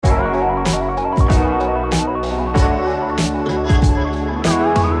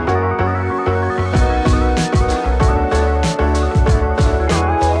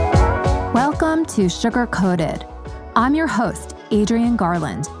to Sugar Coated. I'm your host, Adrienne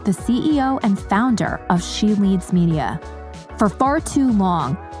Garland, the CEO and founder of She Leads Media. For far too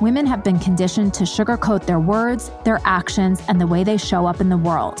long, women have been conditioned to sugarcoat their words, their actions, and the way they show up in the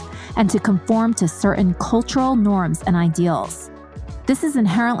world, and to conform to certain cultural norms and ideals. This is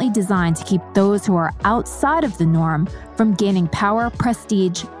inherently designed to keep those who are outside of the norm from gaining power,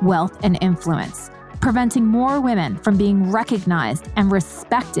 prestige, wealth, and influence, preventing more women from being recognized and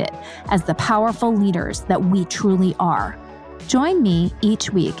respected as the powerful leaders that we truly are. Join me each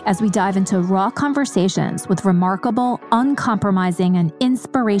week as we dive into raw conversations with remarkable, uncompromising, and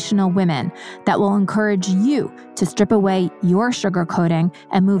inspirational women that will encourage you to strip away your sugarcoating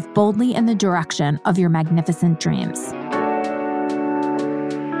and move boldly in the direction of your magnificent dreams.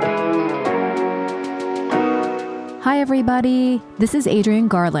 Hi, everybody. This is Adrienne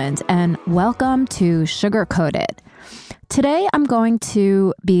Garland, and welcome to Sugar Coated. Today, I'm going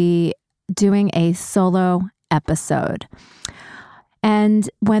to be doing a solo episode. And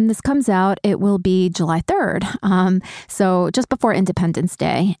when this comes out, it will be July 3rd. So just before Independence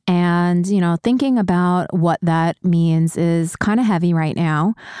Day. And, thinking about what that means is kind of heavy right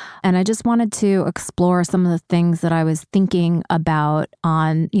now. And I just wanted to explore some of the things that I was thinking about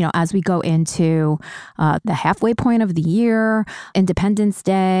as we go into the halfway point of the year, Independence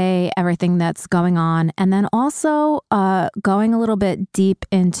Day, everything that's going on. And then also going a little bit deep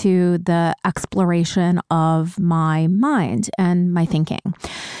into the exploration of my mind and my thinking.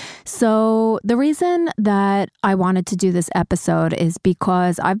 So the reason that I wanted to do this episode is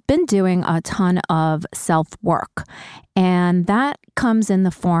because I've been doing a ton of self-work, and that comes in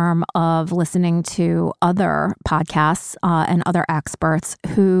the form of listening to other podcasts and other experts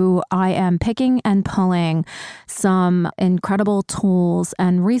who I am picking and pulling some incredible tools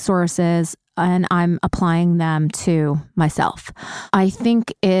and resources, and I'm applying them to myself. I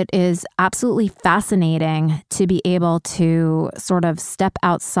think it is absolutely fascinating to be able to sort of step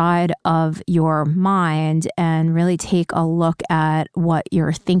outside of your mind and really take a look at what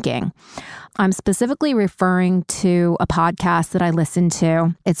you're thinking. I'm specifically referring to a podcast that I listen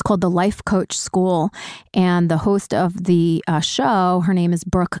to. It's called The Life Coach School, and the host of the show, her name is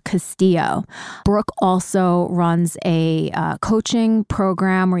Brooke Castillo. Brooke also runs a coaching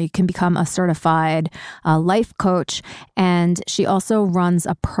program where you can become a certified life coach, and she also runs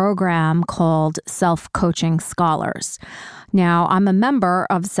a program called Self-Coaching Scholars. Now, I'm a member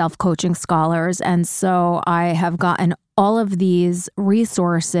of Self-Coaching Scholars, and so I have gotten all of these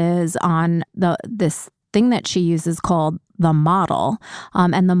resources on this thing that she uses called the model.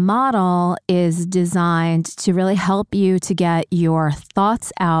 And the model is designed to really help you to get your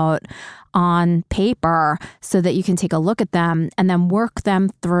thoughts out on paper so that you can take a look at them and then work them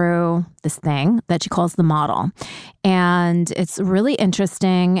through this thing that she calls the model. And it's really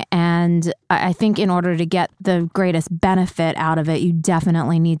interesting. And I think in order to get the greatest benefit out of it, you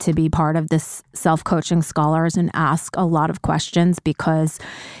definitely need to be part of this Self-Coaching Scholars and ask a lot of questions because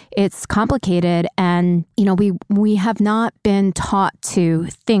it's complicated. And, we have not been taught to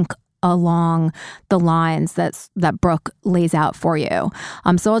think along the lines that Brooke lays out for you.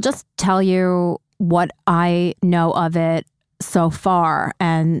 So I'll just tell you what I know of it so far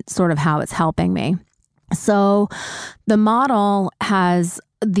and sort of how it's helping me. So the model has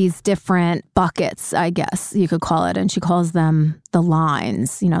these different buckets, I guess you could call it, and she calls them the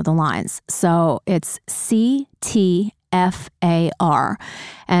lines, the lines. So it's CTFAR,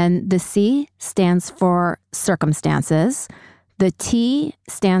 and the C stands for circumstances. The T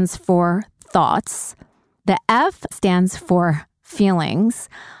stands for thoughts. The F stands for feelings.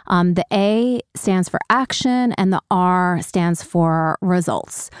 The A stands for action, and the R stands for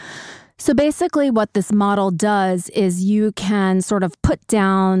results. So basically what this model does is you can sort of put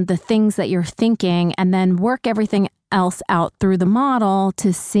down the things that you're thinking and then work everything else out through the model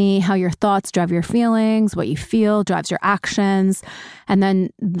to see how your thoughts drive your feelings, what you feel drives your actions, and then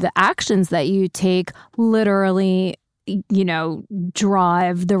the actions that you take literally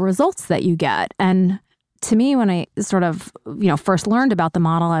drive the results that you get. And to me, when I sort of, first learned about the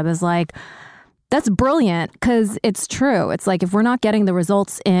model, I was like, that's brilliant because it's true. It's like if we're not getting the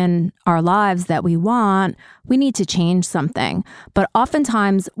results in our lives that we want, we need to change something. But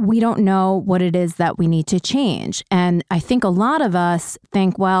oftentimes we don't know what it is that we need to change. And I think a lot of us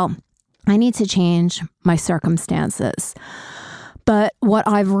think, well, I need to change my circumstances. But what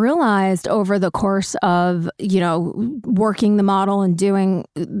I've realized over the course of, working the model and doing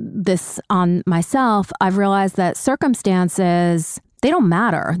this on myself, I've realized that circumstances, they don't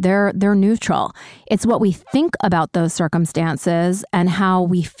matter. They're neutral. It's what we think about those circumstances and how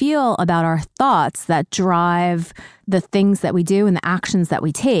we feel about our thoughts that drive the things that we do and the actions that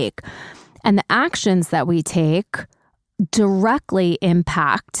we take. And the actions that we take directly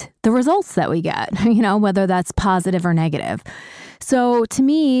impact the results that we get, whether that's positive or negative. So to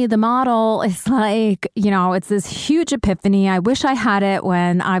me, the model is like, it's this huge epiphany. I wish I had it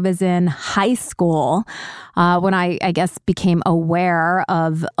when I was in high school, when I guess became aware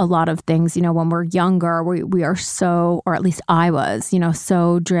of a lot of things. When we're younger, we are so, or at least I was,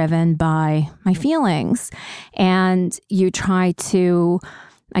 so driven by my feelings. And you try to,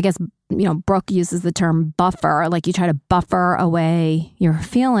 I guess, Brooke uses the term buffer, like you try to buffer away your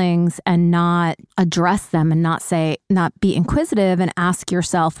feelings and not address them and not be inquisitive and ask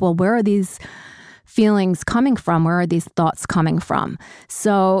yourself, well, where are these feelings coming from? Where are these thoughts coming from?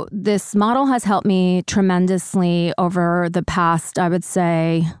 So this model has helped me tremendously over the past, I would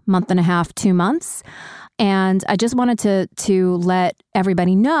say, month and a half, 2 months. And I just wanted to let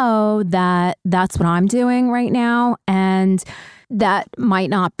everybody know that that's what I'm doing right now. And that might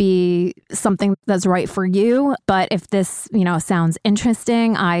not be something that's right for you, but if this, sounds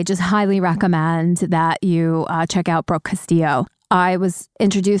interesting, I just highly recommend that you check out Brooke Castillo. I was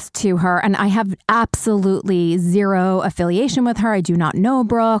introduced to her and I have absolutely zero affiliation with her. I do not know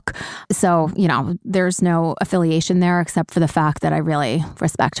Brooke. So, there's no affiliation there except for the fact that I really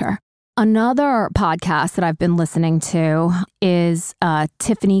respect her. Another podcast that I've been listening to is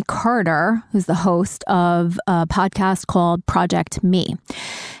Tiffany Carter, who's the host of a podcast called Project Me.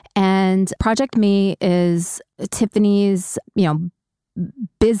 And Project Me is Tiffany's,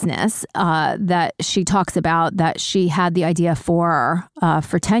 business that she talks about that she had the idea for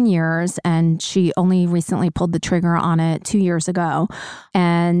 10 years, and she only recently pulled the trigger on it 2 years ago.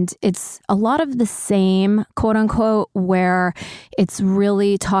 And it's a lot of the same, quote unquote, where it's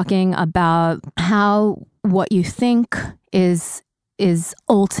really talking about how what you think is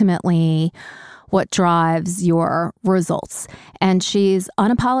ultimately what drives your results. And she's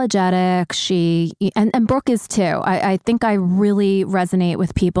unapologetic. And Brooke is too. I think I really resonate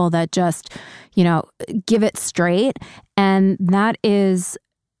with people that just, give it straight. And that is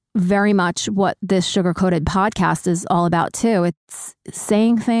very much what this Sugar-Coated podcast is all about too. It's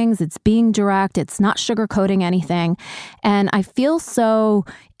saying things, it's being direct, it's not sugarcoating anything. And I feel so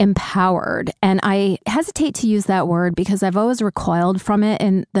empowered. And I hesitate to use that word because I've always recoiled from it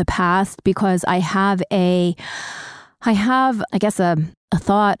in the past because I have, I guess, a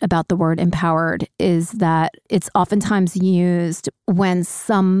thought about the word empowered is that it's oftentimes used when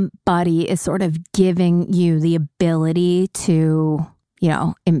somebody is sort of giving you the ability to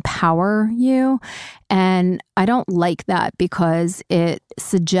empower you. And I don't like that because it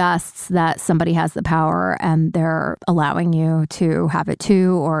suggests that somebody has the power and they're allowing you to have it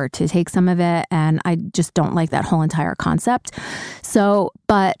too, or to take some of it. And I just don't like that whole entire concept. So,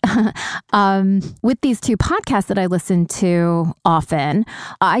 but with these two podcasts that I listen to often,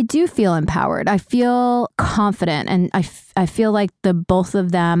 I do feel empowered. I feel confident, and I feel like the both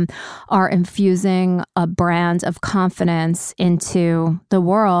of them are infusing a brand of confidence into the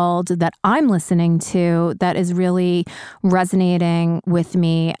world that I'm listening to that is really resonating with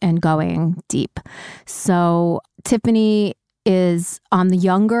me and going deep. So Tiffany is on the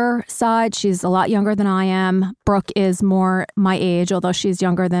younger side. She's a lot younger than I am. Brooke is more my age, although she's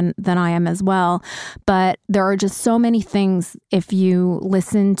younger than I am as well. But there are just so many things if you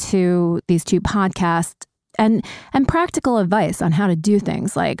listen to these two podcasts and practical advice on how to do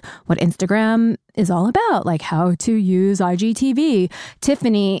things like what Instagram is all about, like how to use IGTV.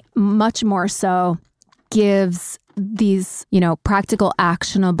 Tiffany, much more so, gives these, practical,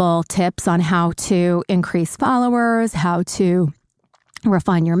 actionable tips on how to increase followers, how to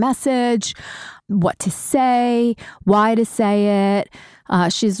refine your message, what to say, why to say it.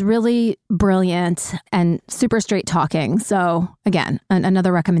 She's really brilliant and super straight talking. So again,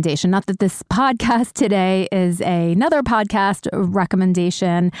 another recommendation. Not that this podcast today is another podcast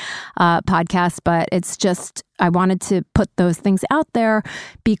recommendation podcast, but it's just, I wanted to put those things out there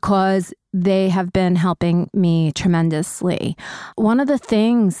because they have been helping me tremendously. One of the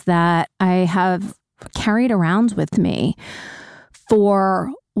things that I have carried around with me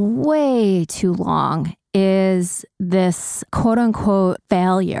for way too long is this quote unquote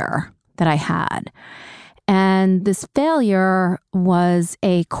failure that I had. And this failure was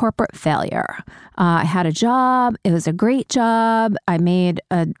a corporate failure. I had a job. It was a great job. I made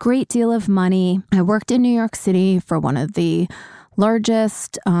a great deal of money. I worked in New York City for one of the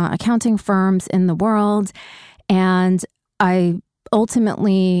largest accounting firms in the world. And I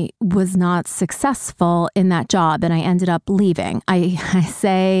ultimately was not successful in that job and I ended up leaving. I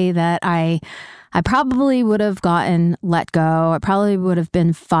say that I I probably would have gotten let go. I probably would have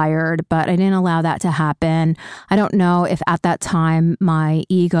been fired, but I didn't allow that to happen. I don't know if at that time my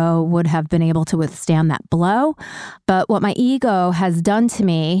ego would have been able to withstand that blow. But what my ego has done to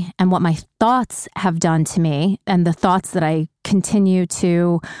me and what my thoughts have done to me, and the thoughts that I continue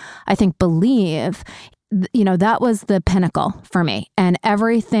to, I think, believe, that was the pinnacle for me. And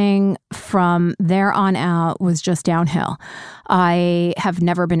everything from there on out was just downhill. I have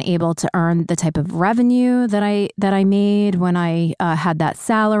never been able to earn the type of revenue that I made when I had that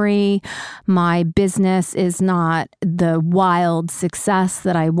salary. My business is not the wild success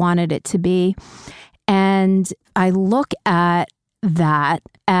that I wanted it to be. And I look at that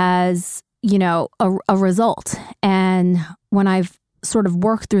as, a result. And when I've sort of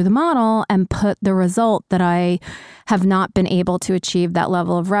work through the model and put the result that I have not been able to achieve that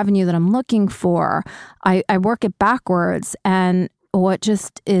level of revenue that I'm looking for, I work it backwards. And what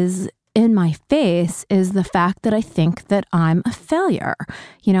just is in my face is the fact that I think that I'm a failure.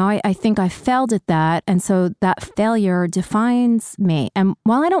 I think I failed at that. And so that failure defines me. And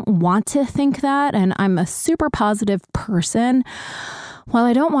while I don't want to think that, and I'm a super positive person, while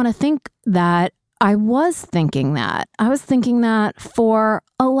I don't want to think that, I was thinking that. I was thinking that for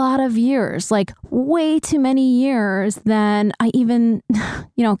a lot of years, like way too many years than I even,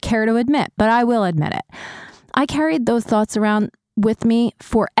 care to admit, but I will admit it. I carried those thoughts around with me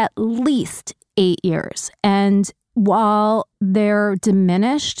for at least 8 years. And while they're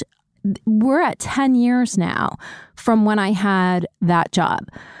diminished, we're at 10 years now from when I had that job.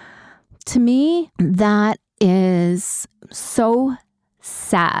 To me, that is so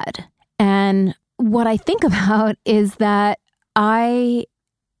sad. And what I think about is that I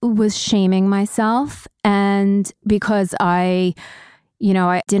was shaming myself, and because I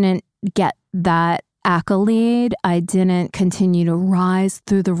didn't get that accolade, I didn't continue to rise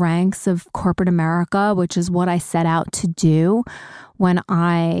through the ranks of corporate America, which is what I set out to do when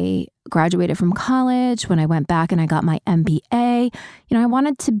I graduated from college, when I went back and I got my MBA. I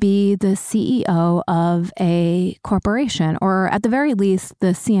wanted to be the CEO of a corporation, or at the very least, the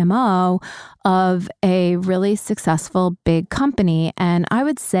CMO of a really successful big company. And I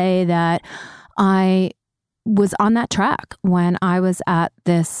would say that I was on that track when I was at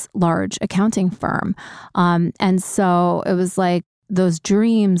this large accounting firm. And so it was like those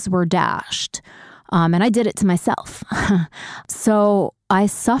dreams were dashed. And I did it to myself. So I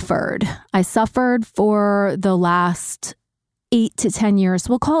suffered. I suffered for the last 8 to 10 years.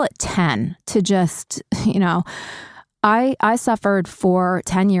 We'll call it 10 to just, I suffered for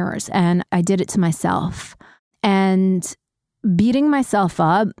 10 years and I did it to myself. And beating myself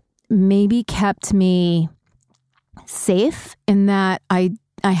up maybe kept me safe in that I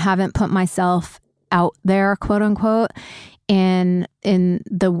haven't put myself out there, quote unquote, in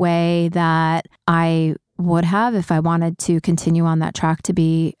the way that I would have if I wanted to continue on that track to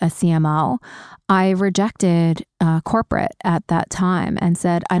be a CMO. I rejected corporate at that time and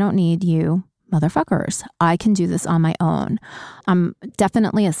said, I don't need you motherfuckers. I can do this on my own. I'm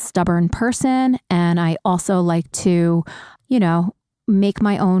definitely a stubborn person. And I also like to, make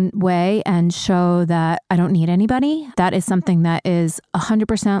my own way and show that I don't need anybody. That is something that is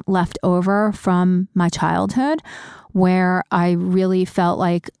 100% left over from my childhood, where I really felt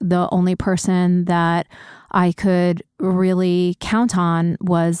like the only person that I could really count on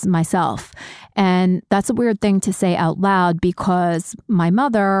was myself. And that's a weird thing to say out loud because my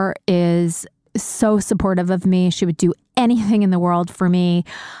mother is so supportive of me. She would do anything in the world for me.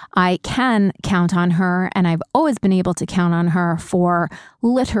 I can count on her, and I've always been able to count on her for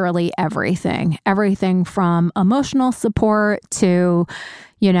literally everything from emotional support to,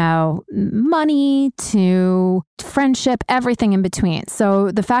 money to friendship, everything in between. So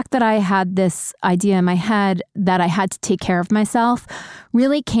the fact that I had this idea in my head that I had to take care of myself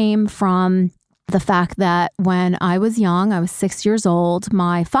really came from the fact that when I was young, I was 6 years old,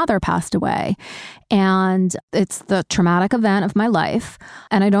 my father passed away. And it's the traumatic event of my life.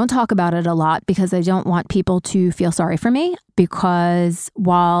 And I don't talk about it a lot because I don't want people to feel sorry for me, because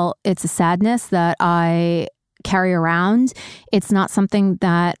while it's a sadness that I carry around, it's not something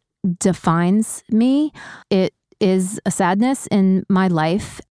that defines me. It is a sadness in my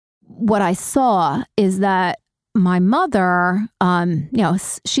life. What I saw is that my mother,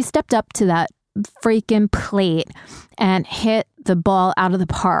 she stepped up to that freaking plate and hit the ball out of the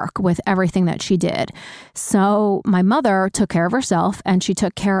park with everything that she did. So my mother took care of herself and she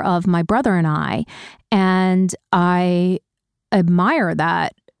took care of my brother and I. And I admire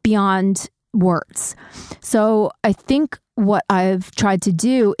that beyond words. So I think what I've tried to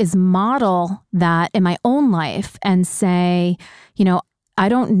do is model that in my own life and say, I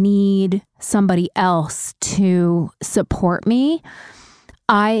don't need somebody else to support me.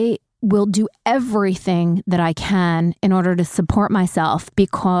 I will do everything that I can in order to support myself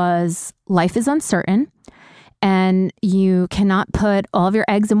because life is uncertain and you cannot put all of your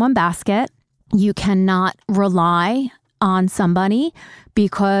eggs in one basket. You cannot rely on somebody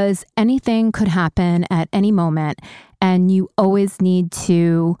because anything could happen at any moment, and you always need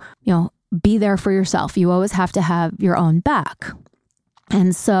to, be there for yourself. You always have to have your own back.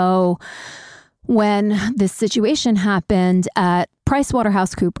 And so when this situation happened at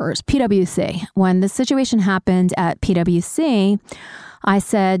PricewaterhouseCoopers, PwC, when the situation happened at PwC, I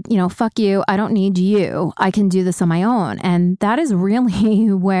said, fuck you. I don't need you. I can do this on my own. And that is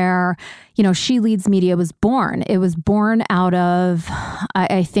really where, She Leads Media was born. It was born out of,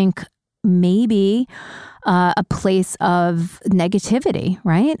 I think, maybe a place of negativity,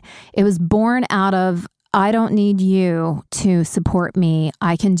 right? It was born out of, I don't need you to support me.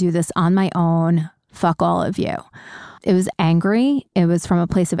 I can do this on my own. Fuck all of you. It was angry. It was from a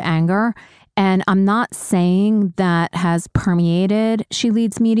place of anger. And I'm not saying that has permeated She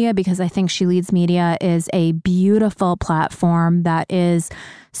Leads Media, because I think She Leads Media is a beautiful platform that is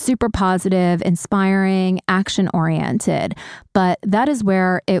super positive, inspiring, action-oriented. But that is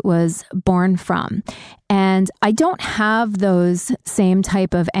where it was born from. And I don't have those same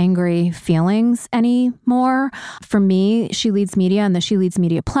type of angry feelings anymore. For me, She Leads Media and the She Leads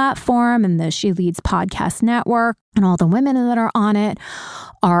Media platform and the She Leads podcast network and all the women that are on it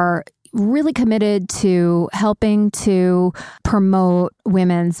are really committed to helping to promote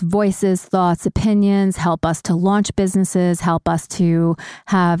women's voices, thoughts, opinions, help us to launch businesses, help us to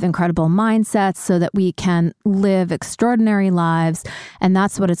have incredible mindsets so that we can live extraordinary lives. And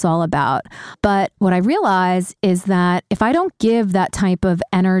that's what it's all about. But what I realize is that if I don't give that type of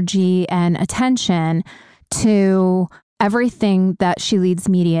energy and attention to everything that She Leads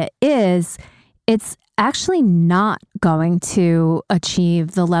Media is, it's actually not going to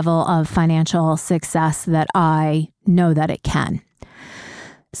achieve the level of financial success that I know that it can.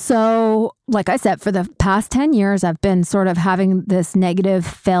 So, like I said, for the past 10 years, I've been sort of having this negative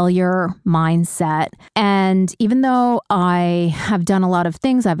failure mindset. And even though I have done a lot of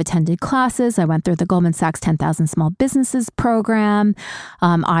things, I've attended classes, I went through the Goldman Sachs 10,000 Small Businesses program.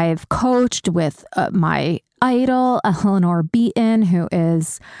 I've coached with my idol, Eleanor Beaton, who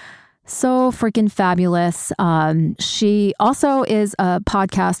is so freaking fabulous. She also is a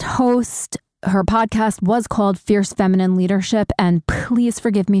podcast host. Her podcast was called Fierce Feminine Leadership. And please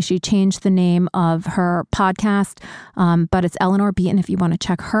forgive me, she changed the name of her podcast. But it's Eleanor Beaton if you want to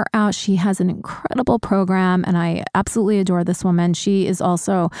check her out. She has an incredible program and I absolutely adore this woman. She is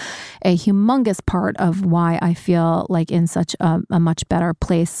also a humongous part of why I feel like in such a much better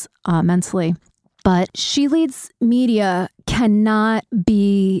place mentally. But She Leads Media cannot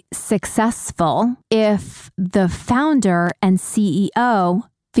be successful if the founder and CEO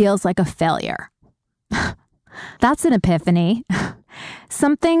feels like a failure. That's an epiphany.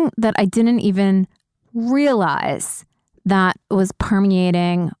 Something that I didn't even realize that was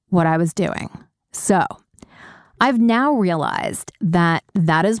permeating what I was doing. So I've now realized that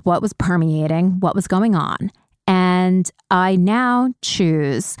that is what was permeating, what was going on. And I now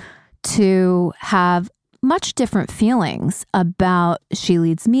choose to have much different feelings about She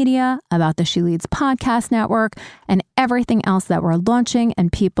Leads Media, about the She Leads podcast network, and everything else that we're launching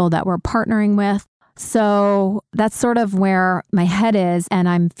and people that we're partnering with. So that's sort of where my head is, and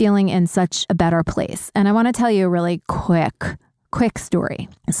I'm feeling in such a better place. And I want to tell you a really quick story.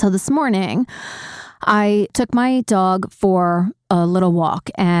 So this morning, I took my dog for a little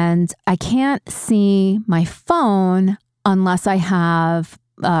walk, and I can't see my phone unless I have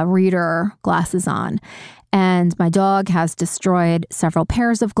reader glasses on. And my dog has destroyed several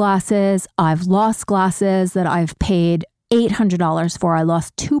pairs of glasses. I've lost glasses that I've paid $800 for. I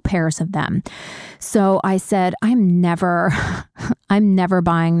lost 2 pairs of them. So I said, I'm never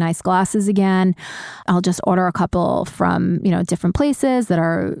buying nice glasses again. I'll just order a couple from, different places that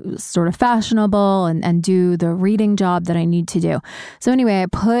are sort of fashionable and do the reading job that I need to do. So anyway, I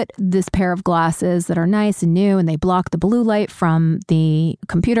put this pair of glasses that are nice and new and they block the blue light from the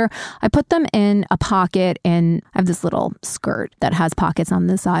computer. I put them in a pocket I have this little skirt that has pockets on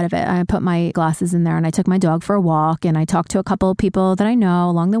the side of it. I put my glasses in there and I took my dog for a walk and I talked to a couple of people that I know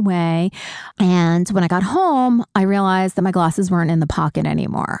along the way. And when I got home, I realized that my glasses weren't in the pocket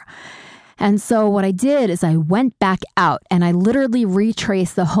anymore. And so what I did is I went back out and I literally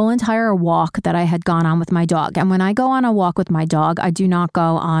retraced the whole entire walk that I had gone on with my dog. And when I go on a walk with my dog, I do not go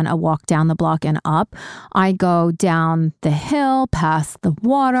on a walk down the block and up. I go down the hill, past the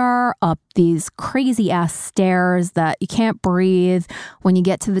water, up these crazy ass stairs that you can't breathe when you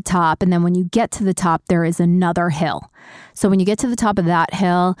get to the top. And then when you get to the top, there is another hill. So when you get to the top of that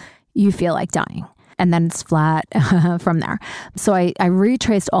hill, you feel like dying. And then it's flat from there. So I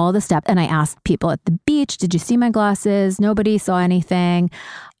retraced all the steps and I asked people at the beach, did you see my glasses? Nobody saw anything.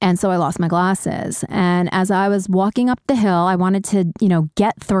 And so I lost my glasses. And as I was walking up the hill, I wanted to,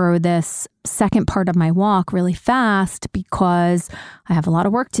 get through this second part of my walk really fast because I have a lot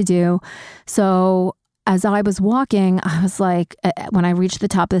of work to do. So as I was walking, I was like, when I reached the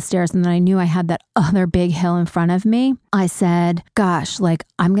top of the stairs and then I knew I had that other big hill in front of me, I said, gosh,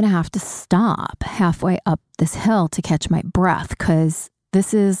 I'm going to have to stop halfway up this hill to catch my breath because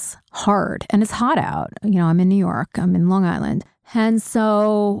this is hard and it's hot out. I'm in New York, I'm in Long Island. And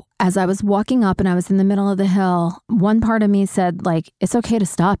so as I was walking up and I was in the middle of the hill, one part of me said, it's okay to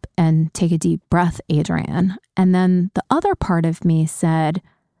stop and take a deep breath, Adrienne. And then the other part of me said,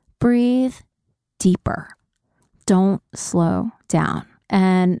 breathe deeper. Don't slow down.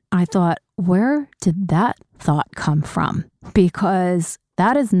 And I thought, where did that thought come from? Because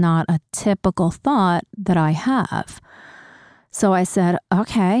that is not a typical thought that I have. So I said,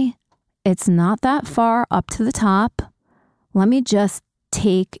 okay, it's not that far up to the top. Let me just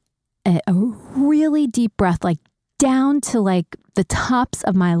take a really deep breath, down to the tops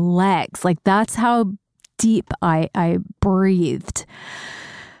of my legs. That's how deep I breathed.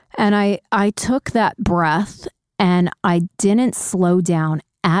 And I took that breath and I didn't slow down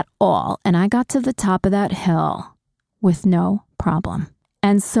at all. And I got to the top of that hill with no problem.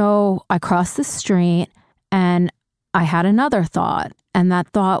 And so I crossed the street and I had another thought. And that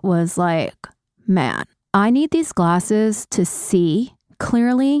thought was man, I need these glasses to see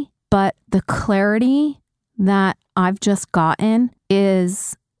clearly, but the clarity that I've just gotten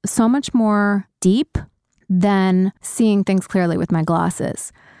is so much more deep than seeing things clearly with my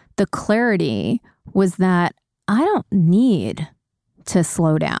glasses. The clarity was that I don't need to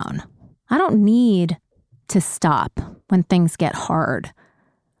slow down. I don't need to stop when things get hard.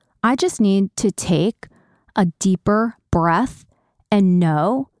 I just need to take a deeper breath and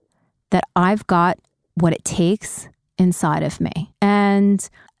know that I've got what it takes inside of me. And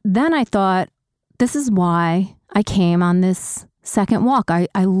then I thought, this is why I came on this second walk. I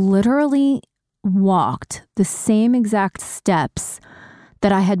literally walked the same exact steps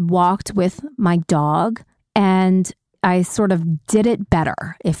that I had walked with my dog, and I sort of did it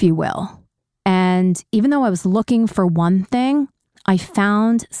better, if you will. And even though I was looking for one thing, I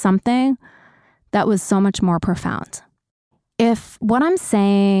found something that was so much more profound. If what I'm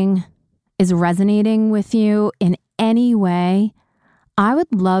saying is resonating with you in any way, I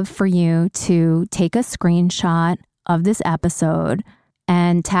would love for you to take a screenshot of this episode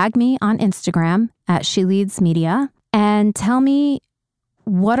and tag me on Instagram at She Leads Media and tell me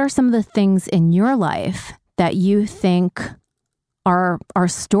what are some of the things in your life that you think are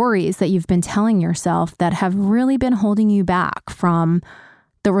stories that you've been telling yourself that have really been holding you back from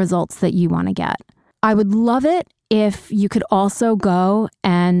the results that you want to get. I would love it if you could also go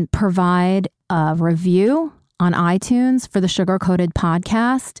and provide a review on iTunes for the Sugar Coated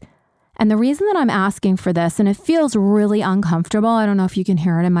podcast. And the reason that I'm asking for this, and it feels really uncomfortable, I don't know if you can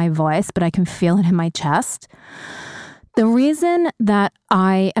hear it in my voice, but I can feel it in my chest. The reason that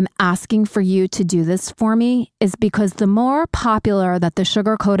I am asking for you to do this for me is because the more popular that the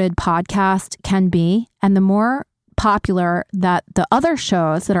Sugar Coated podcast can be, and the more popular that the other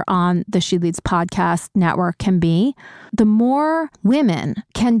shows that are on the She Leads podcast network can be, the more women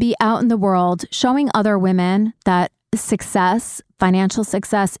can be out in the world showing other women that success, financial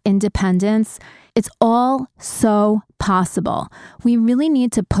success, independence, it's all so possible. We really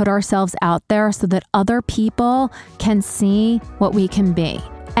need to put ourselves out there so that other people can see what we can be.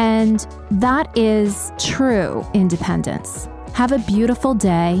 And that is true independence. Have a beautiful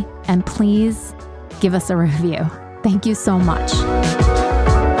day, and please give us a review. Thank you so much.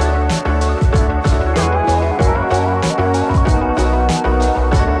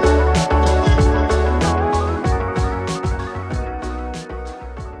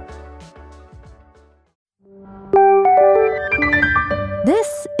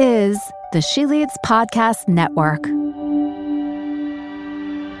 This is the She Leads Podcast Network.